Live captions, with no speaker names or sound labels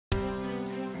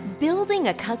Building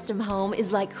a custom home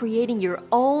is like creating your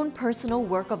own personal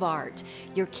work of art.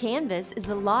 Your canvas is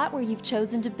the lot where you've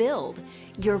chosen to build.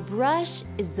 Your brush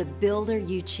is the builder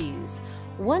you choose.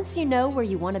 Once you know where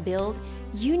you want to build,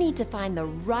 you need to find the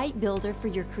right builder for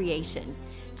your creation.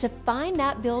 To find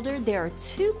that builder, there are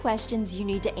 2 questions you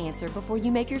need to answer before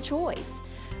you make your choice.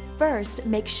 First,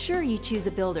 make sure you choose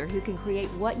a builder who can create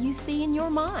what you see in your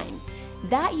mind.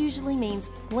 That usually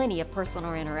means plenty of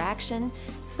personal interaction,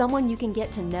 someone you can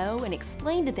get to know and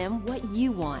explain to them what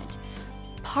you want.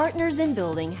 Partners in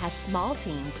Building has small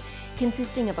teams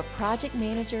consisting of a project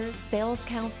manager, sales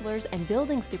counselors, and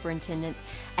building superintendents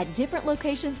at different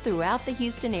locations throughout the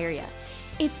Houston area.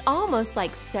 It's almost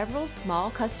like several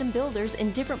small custom builders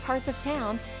in different parts of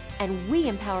town, and we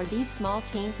empower these small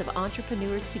teams of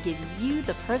entrepreneurs to give you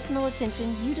the personal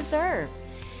attention you deserve.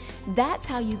 That's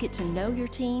how you get to know your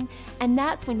team, and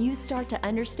that's when you start to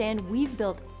understand we've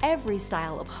built every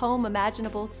style of home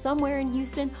imaginable somewhere in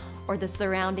Houston or the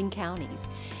surrounding counties.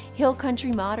 Hill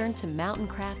Country Modern to Mountain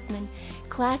Craftsman,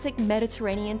 Classic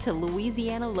Mediterranean to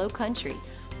Louisiana Low Country.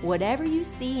 Whatever you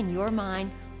see in your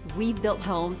mind, we've built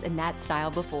homes in that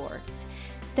style before.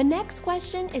 The next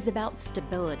question is about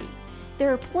stability.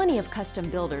 There are plenty of custom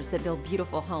builders that build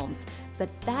beautiful homes, but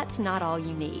that's not all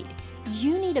you need.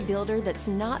 You need a builder that's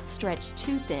not stretched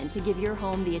too thin to give your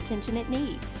home the attention it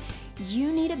needs.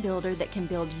 You need a builder that can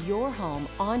build your home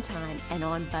on time and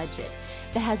on budget,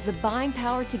 that has the buying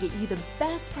power to get you the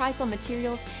best price on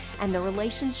materials and the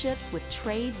relationships with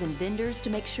trades and vendors to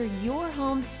make sure your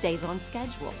home stays on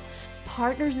schedule.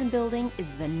 Partners in Building is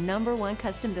the #1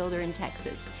 custom builder in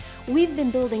Texas. We've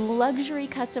been building luxury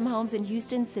custom homes in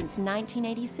Houston since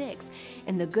 1986,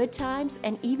 in the good times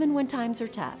and even when times are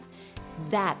tough.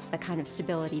 That's the kind of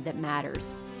stability that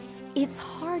matters. It's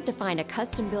hard to find a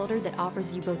custom builder that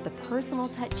offers you both the personal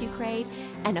touch you crave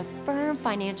and a firm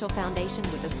financial foundation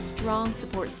with a strong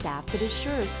support staff that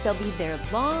assures they'll be there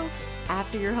long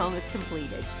after your home is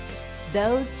completed.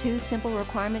 Those 2 simple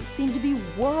requirements seem to be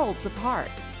worlds apart,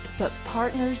 but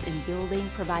Partners in Building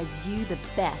provides you the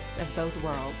best of both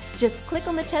worlds. Just click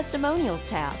on the Testimonials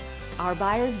tab. Our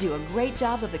buyers do a great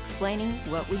job of explaining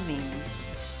what we mean.